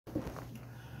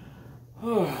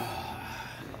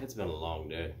It's been a long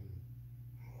day.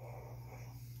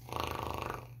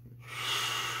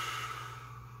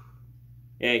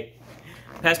 Hey,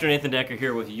 Pastor Nathan Decker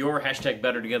here with your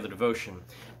 #BetterTogether devotion.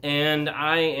 And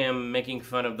I am making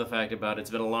fun of the fact about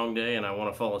it's been a long day and I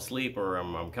want to fall asleep or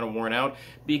I'm kind of worn out,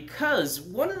 because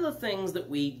one of the things that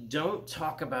we don't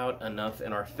talk about enough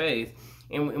in our faith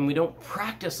and we don't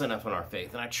practice enough in our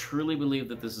faith, and I truly believe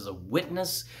that this is a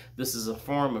witness, this is a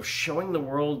form of showing the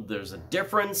world there's a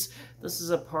difference, this is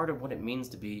a part of what it means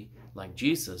to be like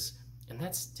Jesus, and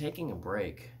that's taking a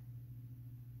break.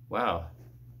 Wow.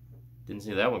 Didn't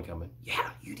see that one coming. Yeah,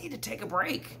 you need to take a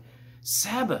break.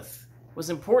 Sabbath was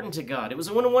important to God. It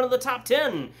was one of the top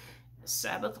 10.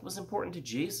 Sabbath was important to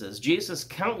Jesus. Jesus,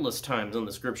 countless times in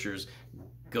the scriptures,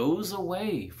 goes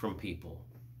away from people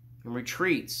and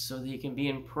retreats so that he can be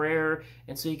in prayer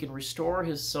and so he can restore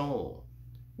his soul.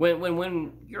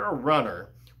 When you're a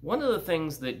runner, one of the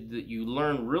things that you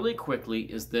learn really quickly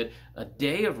is that a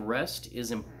day of rest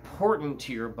is important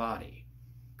to your body.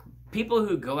 People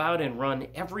who go out and run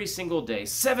every single day,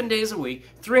 7 days a week,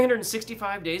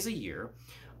 365 days a year,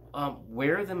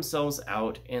 wear themselves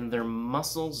out and their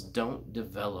muscles don't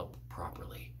develop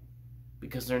properly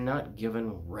because they're not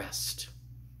given rest.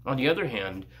 On the other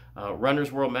hand,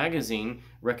 Runner's World Magazine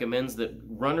recommends that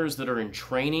runners that are in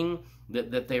training,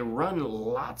 that they run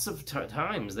lots of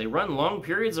times. They run long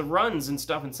periods of runs and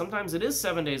stuff, and sometimes it is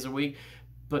 7 days a week,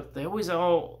 but they always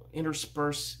all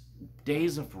intersperse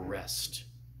days of rest.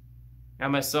 I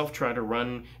myself try to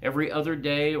run every other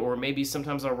day, or maybe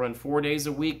sometimes I'll run 4 days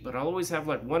a week, but I'll always have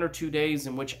like 1 or 2 days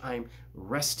in which I'm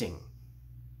resting.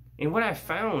 And what I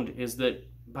found is that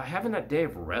by having that day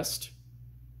of rest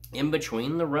in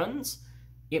between the runs,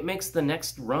 it makes the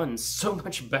next run so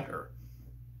much better.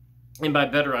 And by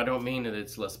better, I don't mean that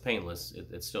it's less painless.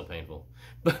 It's still painful.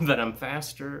 But I'm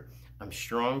faster, I'm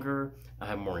stronger, I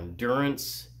have more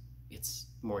endurance, it's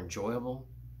more enjoyable.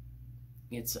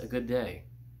 It's a good day.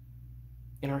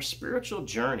 In our spiritual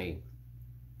journey,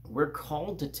 we're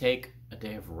called to take a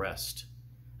day of rest,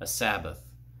 a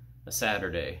Sabbath, a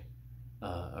Saturday,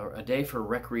 a day for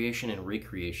recreation and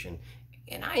recreation.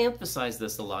 And I emphasize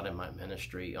this a lot in my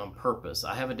ministry on purpose.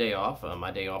 I have a day off. My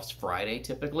day off's Friday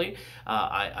typically.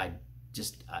 I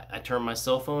turn my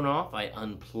cell phone off. I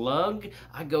unplug.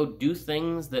 I go do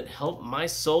things that help my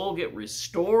soul get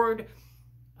restored.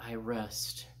 I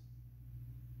rest.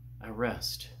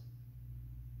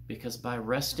 Because by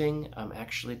resting, I'm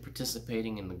actually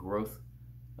participating in the growth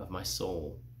of my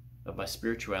soul, of my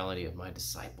spirituality, of my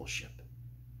discipleship.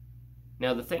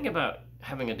 Now, the thing about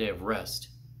having a day of rest,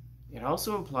 it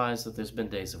also implies that there's been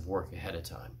days of work ahead of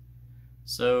time.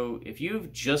 So if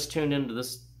you've just tuned into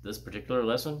this particular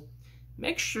lesson,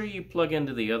 make sure you plug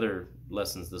into the other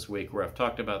lessons this week where I've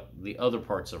talked about the other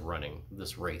parts of running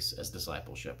this race as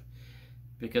discipleship.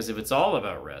 Because if it's all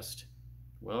about rest,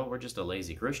 well, we're just a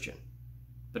lazy Christian.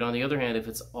 But on the other hand, if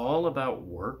it's all about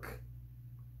work,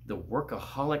 the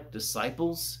workaholic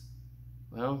disciples,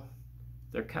 well,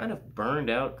 they're kind of burned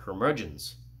out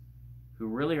curmudgeons who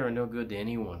really are no good to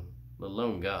anyone, let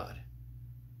alone God.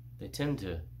 They tend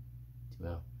to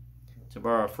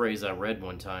borrow a phrase I read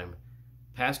one time,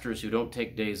 pastors who don't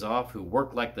take days off, who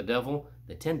work like the devil,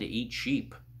 they tend to eat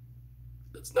sheep.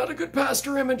 That's not a good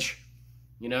pastor image.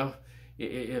 You know,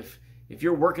 if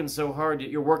you're working so hard that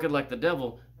you're working like the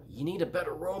devil, you need a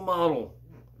better role model.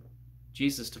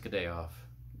 Jesus took a day off.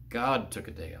 God took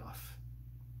a day off.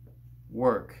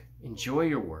 Work. Enjoy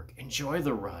your work. Enjoy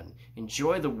the run.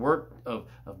 Enjoy the work of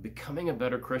becoming a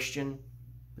better Christian.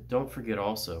 But don't forget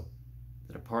also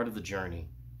that a part of the journey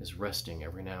is resting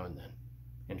every now and then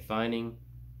and finding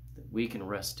that we can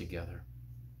rest together.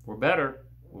 We're better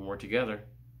when we're together.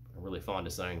 I'm really fond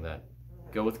of saying that.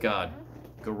 Go with God.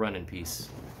 Go run in peace.